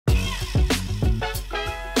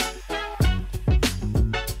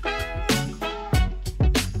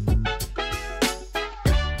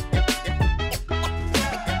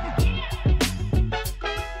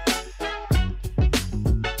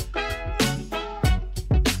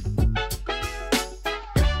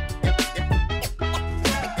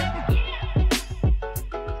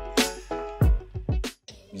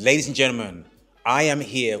Ladies and gentlemen, I am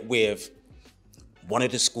here with one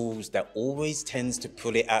of the schools that always tends to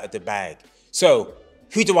pull it out of the bag. So,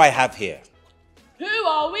 who do I have here? Who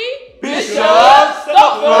are we? Bishops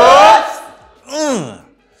Stopford!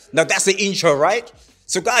 Now that's the intro, right?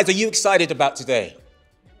 So guys, are you excited about today?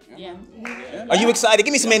 Yeah. Are you excited?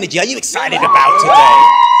 Give me some energy. Are you excited about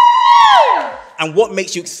today? And what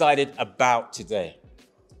makes you excited about today?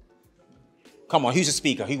 Come on, who's a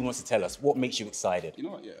speaker? Who wants to tell us? What makes you excited? You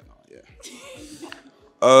know what?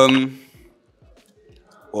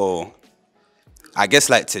 Well, I guess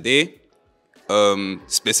like today,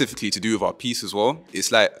 specifically to do with our piece as well,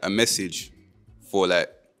 it's like a message for like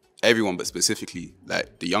everyone, but specifically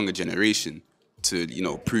like the younger generation to, you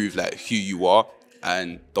know, prove like who you are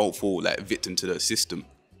and don't fall like victim to the system.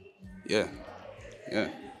 Yeah.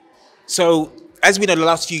 So, as we know, the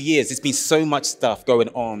last few years, there's been so much stuff going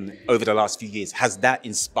on over the last few years. Has that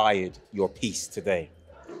inspired your piece today?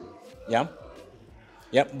 Yeah?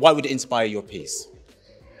 Yeah? Why would it inspire your piece?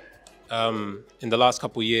 In the last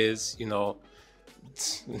couple of years, you know,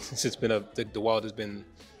 it's been the world has been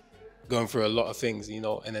going through a lot of things, you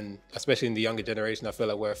know, and then especially in the younger generation, I feel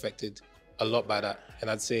like we're affected a lot by that. And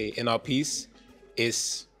I'd say in our piece,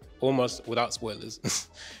 it's almost, without spoilers,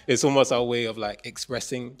 it's almost our way of like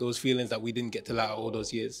expressing those feelings that we didn't get to let out all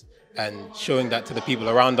those years and showing that to the people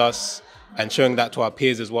around us and showing that to our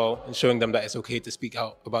peers as well and showing them that it's okay to speak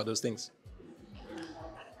out about those things.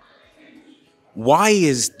 Why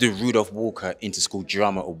is the Rudolph Walker Interschool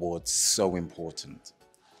Drama Awards so important?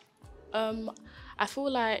 I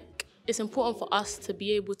feel like it's important for us to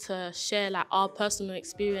be able to share like our personal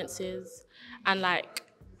experiences, and like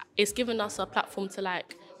it's given us a platform to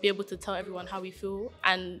like be able to tell everyone how we feel.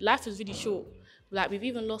 And life is really short. Like we've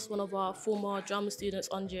even lost one of our former drama students,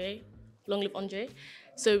 Andre. Long live Andre.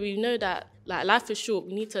 So we know that like life is short.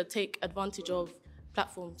 We need to take advantage of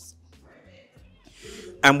platforms.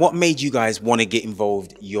 And what made you guys want to get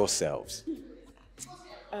involved yourselves?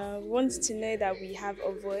 Wanted to know that we have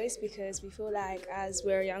a voice, because we feel like as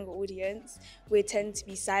we're a younger audience, we tend to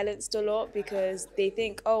be silenced a lot because they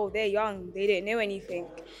think, oh, they're young, they don't know anything.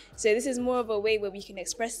 So this is more of a way where we can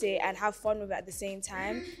express it and have fun with it at the same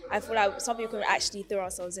time. I feel like something we can actually throw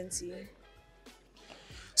ourselves into.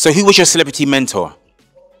 So who was your celebrity mentor?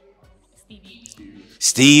 Stevie.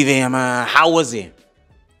 Stevie, man. How was he?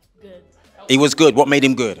 Good. He was good. What made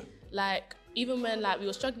him good? Like, even when like we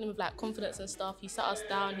were struggling with like confidence and stuff, he sat us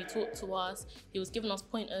down, he talked to us, he was giving us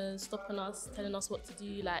pointers, stopping us, telling us what to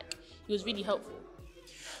do. Like, he was really helpful.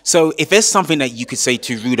 So if there's something that you could say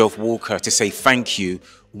to Rudolph Walker to say thank you,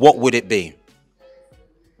 what would it be?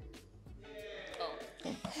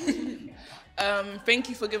 Thank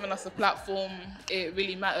you for giving us a platform. It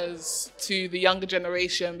really matters to the younger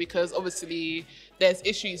generation, because obviously there's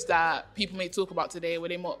issues that people may talk about today where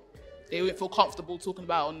they won't feel comfortable talking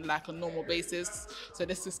about on like a normal basis. So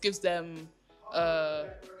this just gives them a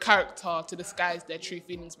character to disguise their true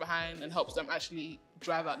feelings behind and helps them actually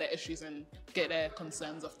drive out their issues and get their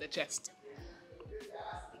concerns off their chest.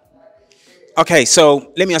 Okay,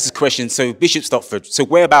 so let me ask this question. So Bishop Stopford, so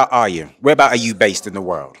whereabout are you? Whereabout are you based in the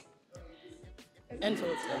world?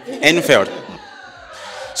 Enfield. Enfield.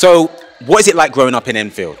 So what is it like growing up in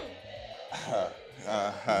Enfield?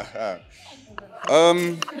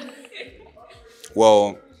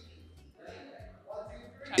 Well,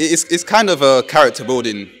 it's kind of a character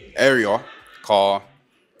building area, car.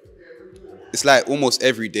 It's like almost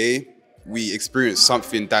every day we experience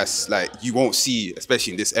something that's like you won't see,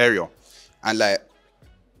 especially in this area. And like,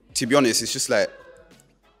 to be honest, it's just like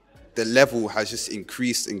the level has just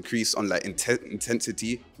increased on like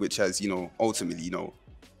intensity, which has, you know, ultimately, you know,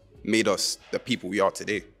 made us the people we are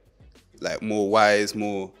today. Like more wise,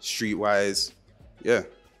 more streetwise, yeah.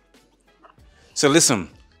 So listen,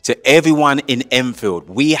 to everyone in Enfield,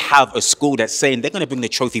 we have a school that's saying they're going to bring the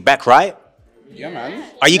trophy back, right? Yeah, man.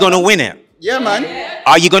 Are you going to win it? Yeah, man.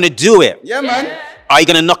 Are you going to do it? Yeah, man. Are you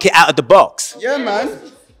going to knock it out of the box? Yeah, man.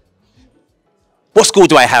 What school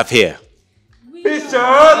do I have here?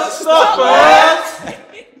 Bishops Stopford!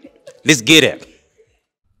 Let's get it.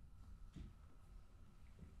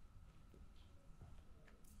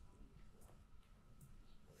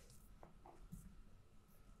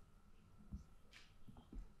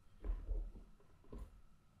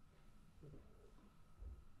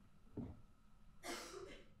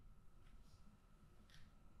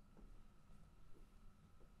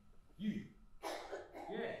 You.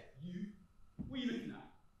 Yeah, you. What are you looking at?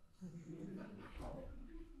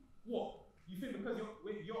 What? You think because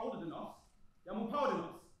you're older than us, you're more power than us?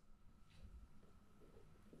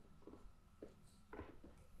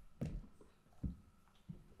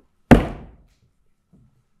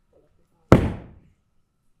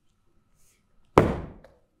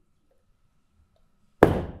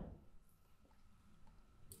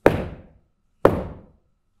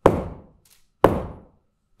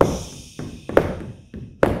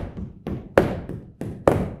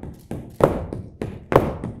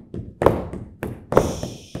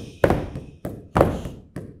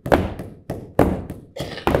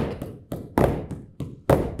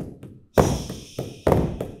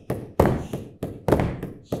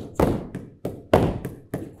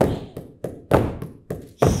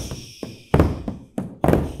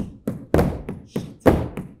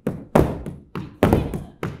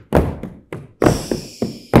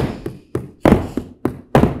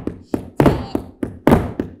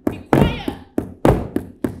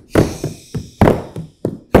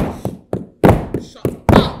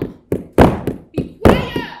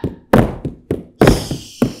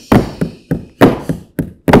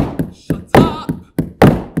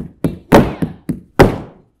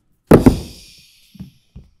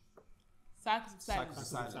 Cycles of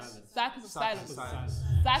silence. Cycles of silence.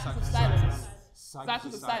 Cycles of silence.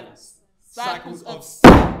 Cycles of silence. Cycles of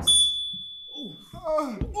silence.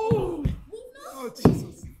 Oh,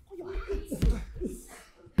 Jesus.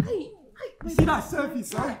 You see that selfie,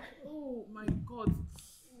 sir? Oh my God.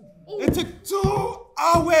 It took 2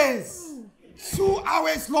 hours. 2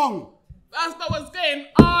 hours long. That's not what's going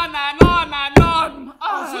on and on and on.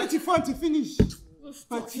 I was waiting for him to finish.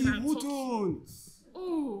 But he wouldn't.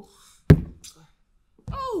 Oh.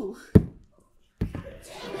 Oh.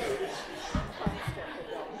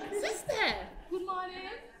 Sister, good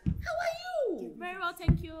morning. How are you? Very well,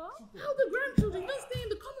 thank you. How the grandchildren don't stay in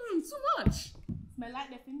the common room too much? Smell like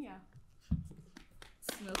death in here.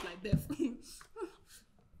 Smells like death.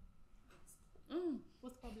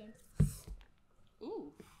 What's the problem?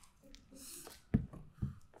 Ooh.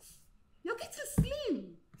 You're getting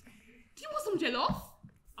slim. Do you want some jollof?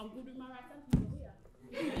 I'm good with my rice and peas over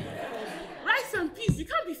here. Rice and peas, you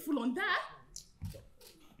can't be full on that.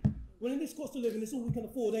 Well, in this cost of living, it's all we can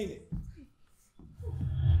afford, ain't it?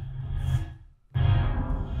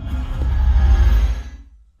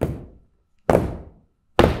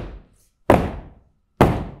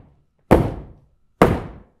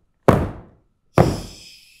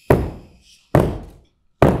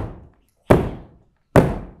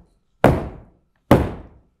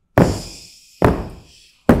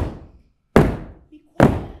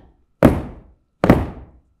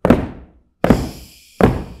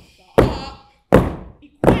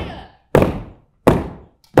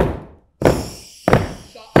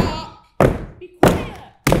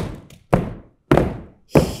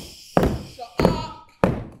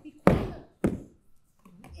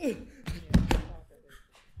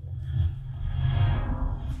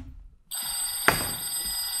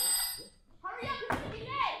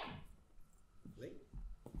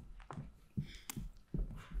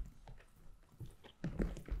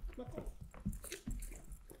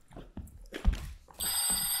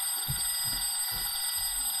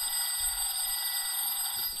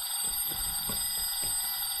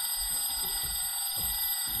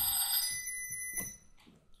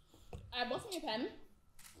 Boss me a pen.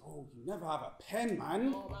 Oh, you never have a pen,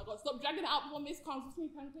 man. Oh my God, stop dragging it out before Miss comes. Boss me a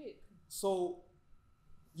pen quick. So,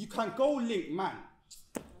 you can go link, man.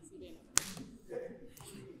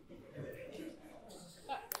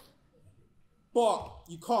 But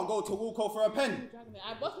you can't go to Walco for a pen.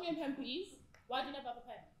 Boss me a pen, please. Why do you never have a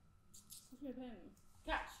pen? Boss me a pen.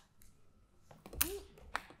 Catch.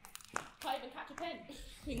 Can't even catch a pen.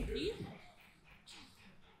 Pinky.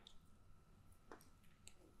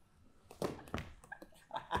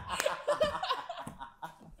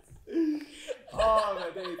 Oh my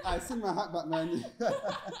days. I sing my hat back, man.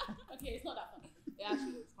 Okay, it's not that fun. It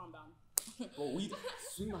actually is. Calm down. But we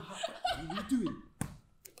swing my hat back. What are you doing?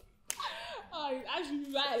 Oh, he's actually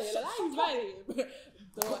violent.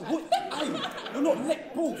 You're not let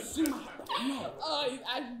go. Swing my hat back. No. Oh, he's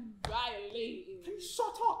actually violating. Can you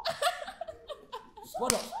shut up?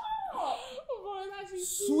 What up? Oh, bro, it's actually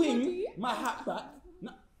Swing my hat back.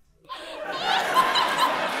 No.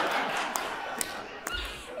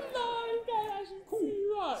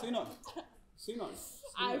 Say none.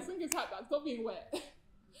 I think it's hat back. Stop being wet.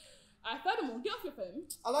 Furthermore, get off your phone.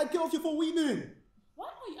 I like get off your phone. What are you doing? Why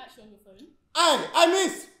are you actually on your phone? I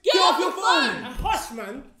miss. Get off your phone. Hush,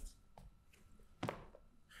 man.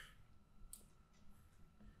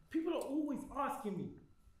 People are always asking me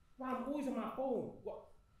why I'm always on my phone. What?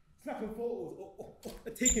 Snapping photos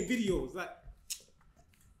or taking videos. Like,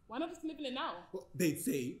 why not just living it now? what they'd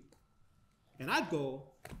say, and I'd go.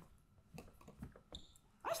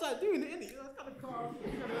 I started doing it, innit? It's kind of calm.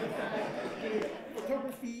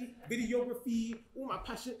 Photography, videography, all my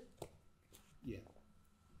passion. Yeah.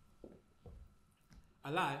 I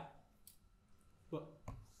lie, but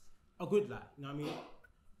a good lie, you know what I mean?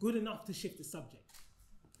 Good enough to shift the subject.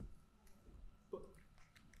 But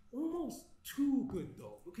almost too good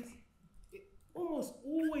though, because it almost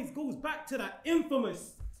always goes back to that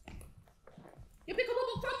infamous. You pick up a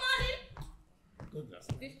book from morning. Goodness.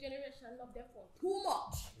 This generation love their phone too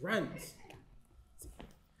much. Rant.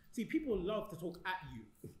 See, people love to talk at you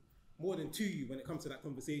more than to you when it comes to that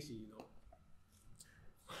conversation, you know.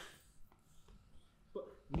 But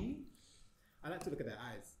me, I like to look at their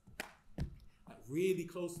eyes, like really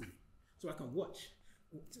closely, so I can watch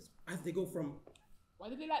just as they go from. Why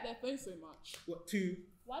do they like their phone so much? What to?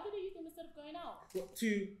 Why do they use them instead of going out? What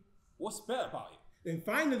to? What's better about it? Then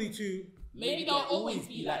finally to. Maybe they'll always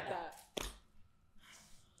be like that.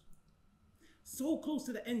 So close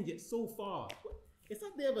to the end yet so far. It's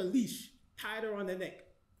like they have a leash tied around their neck,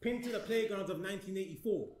 pinned to the playgrounds of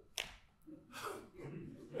 1984.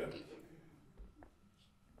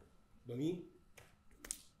 But me,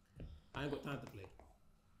 I ain't got time to play.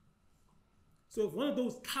 So if one of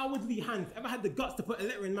those cowardly hands ever had the guts to put a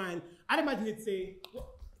letter in mine, I'd imagine it'd say,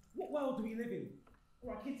 what world do we live in?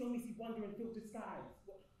 Where our kids only see wonder and filtered skies?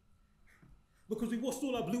 Because we washed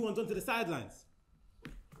all our blue ones onto the sidelines.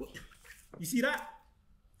 You see that?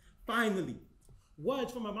 Finally,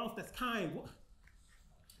 words from a mouth that's kind.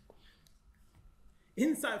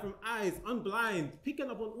 Insight from eyes unblind, picking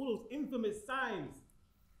up on all those infamous signs.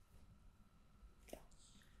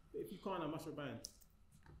 But if you can't, I must remind.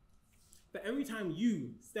 But every time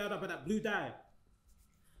you stared up at that blue dye,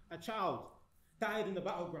 a child died in the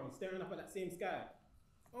battleground, staring up at that same sky.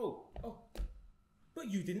 Oh,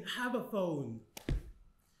 but you didn't have a phone.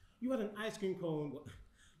 You had an ice cream cone.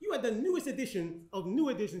 You had the newest edition of New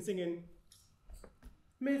Edition singing,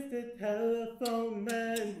 Mr. Telephone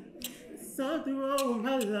Man, something wrong with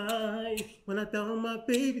my line. When I dial my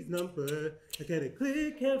baby's number, I get a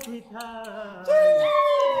click every time.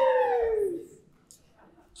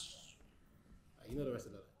 You know the rest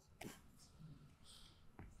of the lines.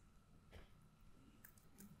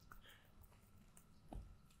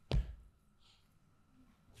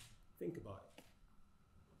 Think about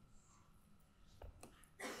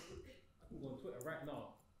it. I can go on Twitter right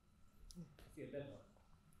now. See a dead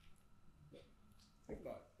one. Think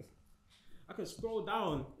about it. I can scroll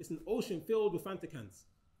down. It's an ocean filled with Fanta cans.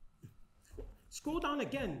 Scroll down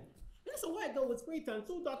again. And it's a white girl with spray tan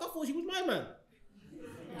so dark I thought she was my man.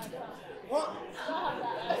 What?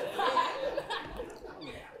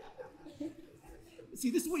 See,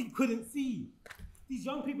 this is what you couldn't see. These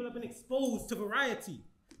young people have been exposed to variety.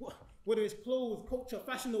 Whether it's clothes, culture,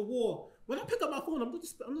 fashion, or war. When I pick up my phone, I'm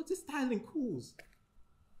not just styling calls.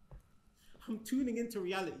 I'm tuning into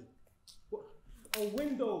reality. A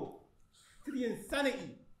window to the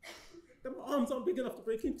insanity that my arms aren't big enough to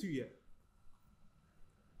break into yet.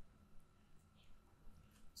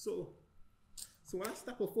 So when I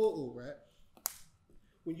snap a photo, right,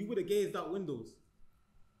 when you would have gazed out windows,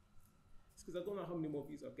 it's because I don't know how many more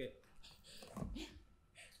views I'll get.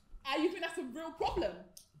 You think that's a real problem?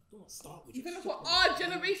 Don't start with you think that's what our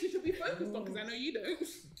generation should be focused on? Because I know you don't.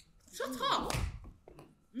 Shut up.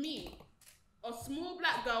 Me, a small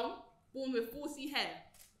black girl born with 4C hair,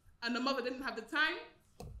 and the mother didn't have the time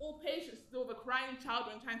or patience to deal with a crying child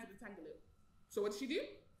when trying to detangle it. So what did she do?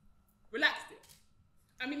 Relaxed it.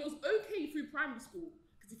 I mean, it was okay through primary school,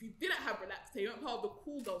 because if you didn't have relaxed hair, you weren't part of the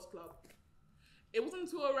cool girls club. It wasn't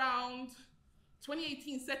until around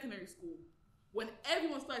 2018 secondary school when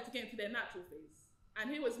everyone started to get into their natural phase. And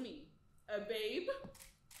here was me, a babe,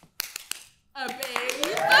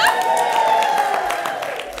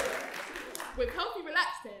 with healthy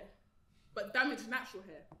relaxed hair, but damaged natural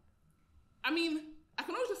hair. I mean, I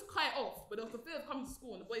can always just cut it off, but there was the fear of coming to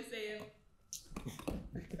school and the boys saying,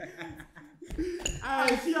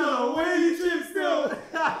 "Hey, she on a wavy trip still." So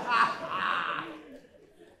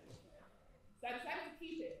I decided to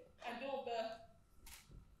keep it and deal with the,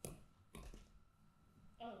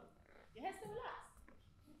 oh, your hair's still relaxed.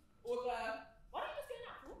 Or the, why don't you just get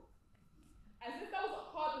natural? As if that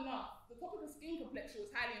wasn't hard enough, the top of the skin complexion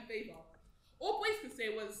was highly in favor. All boys could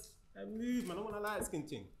say was, "Hey, move, man, I want a light skin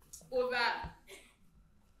thing." Or that,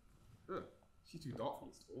 she's too dark for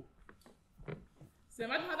this school. So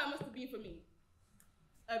imagine how that must have been for me.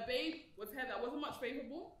 A babe with hair that wasn't much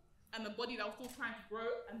favorable and a body that was still trying to grow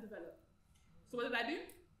and develop. So what did I do?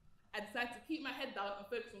 I decided to keep my head down and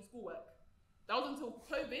focus on schoolwork. That was until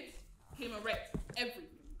COVID came and wrecked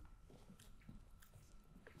everything.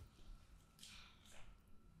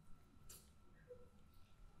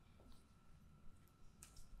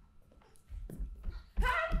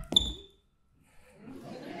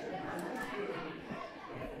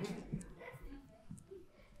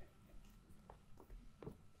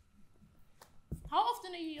 How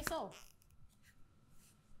often are you yourself?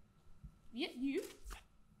 Yet you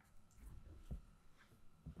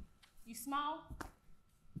smile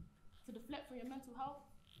to deflect from your mental health.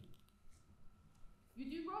 You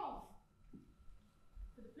do wrong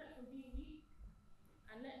to deflect from being weak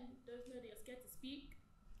and letting those know they are scared to speak.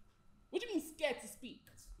 What do you mean scared to speak?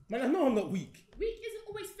 Man, I know I'm not weak. Weak isn't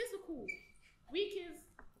always physical. Weak is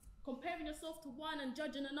comparing yourself to one and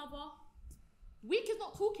judging another. Weak is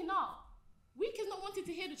not talking up. Weak is not wanting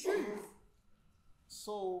to hear the truth.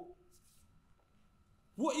 So,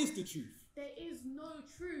 what is the truth? There is no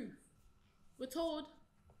truth. We're told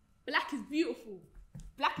black is beautiful,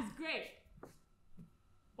 black is great.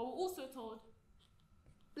 But we're also told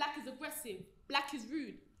black is aggressive, black is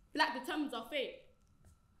rude, black determines our fate.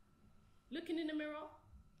 Looking in the mirror.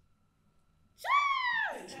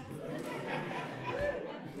 Shine!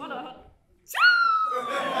 What up?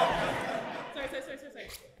 Shine!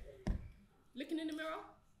 Looking in the mirror?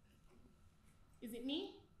 Is it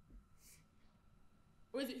me?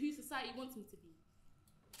 Or is it who society wants me to be?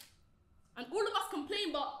 And all of us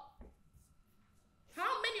complain, but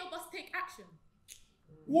how many of us take action?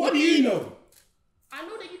 What do you know? I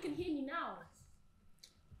know that you can hear me now.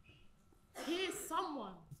 Here's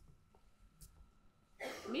someone.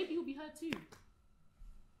 Maybe you'll be heard too.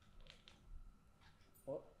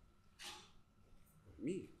 What?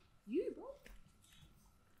 Me? You, bro.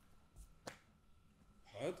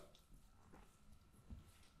 Heard?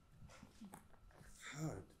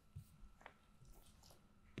 Heard.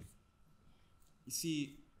 You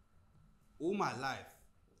see, all my life,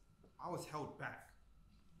 I was held back,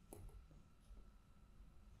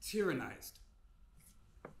 tyrannized,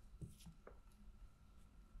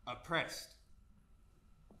 oppressed.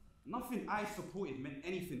 Nothing I supported meant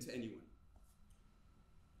anything to anyone.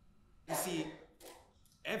 You see,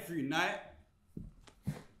 every night,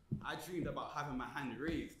 I dreamed about having my hand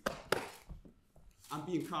raised and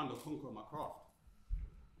being crowned the conqueror of my craft.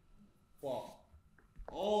 But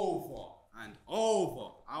over and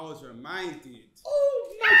over, I was reminded.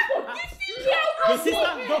 Oh my God! You see Your sister,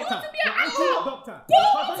 doctor. You want to be an asshole? Doctor.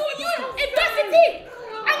 Go to university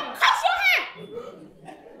and cut your hair.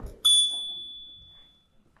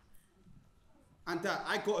 And that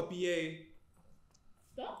I got a BA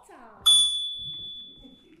Doctor.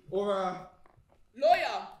 or a,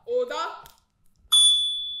 Lawyer, order.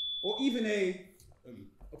 or even a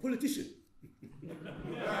politician.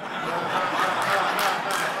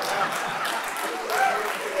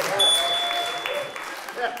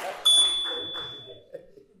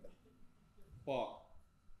 But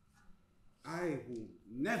I will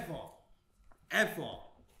never, ever,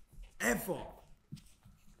 ever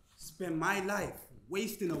spend my life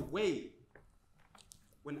wasting away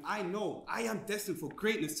when I know I am destined for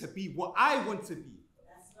greatness to be what I want to be.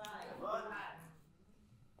 That's right.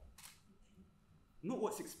 Not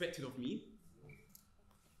what's expected of me.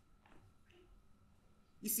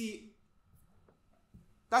 You see,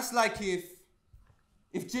 that's like if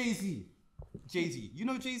Jay-Z, you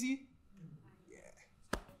know Jay-Z? Yeah.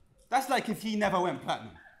 That's like if he never went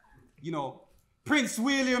platinum. You know, Prince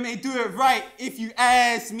William ain't do it right if you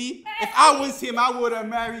ask me. If I was him, I would have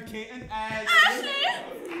married Kate and Ashley.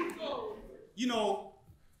 You know,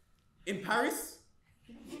 in Paris.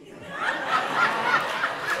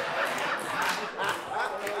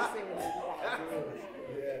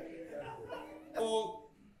 Or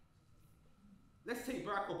let's take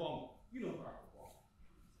Barack Obama. You know Barack Obama.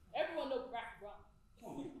 Everyone knows Barack Obama.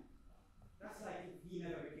 Come on, that's like if he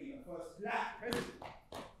never became the first black president.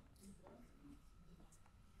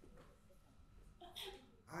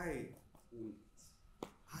 I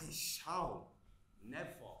shall never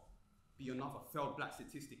be another failed black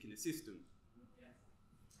statistic in the system.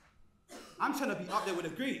 I'm trying to be up there with the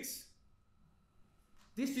greats.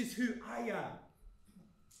 This is who I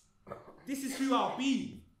am. This is who I'll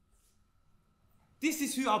be. This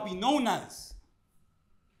is who I'll be known as.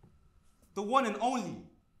 The one and only.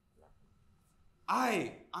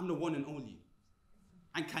 I am the one and only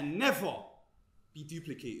and can never be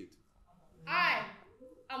duplicated. I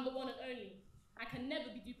am the one and only. I can never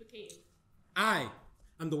be duplicated. I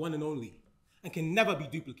am the one and only and can never be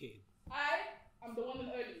duplicated. I am the one and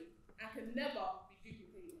only and can never be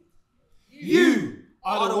duplicated. You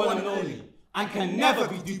are the one and only and can never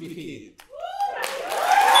be duplicated.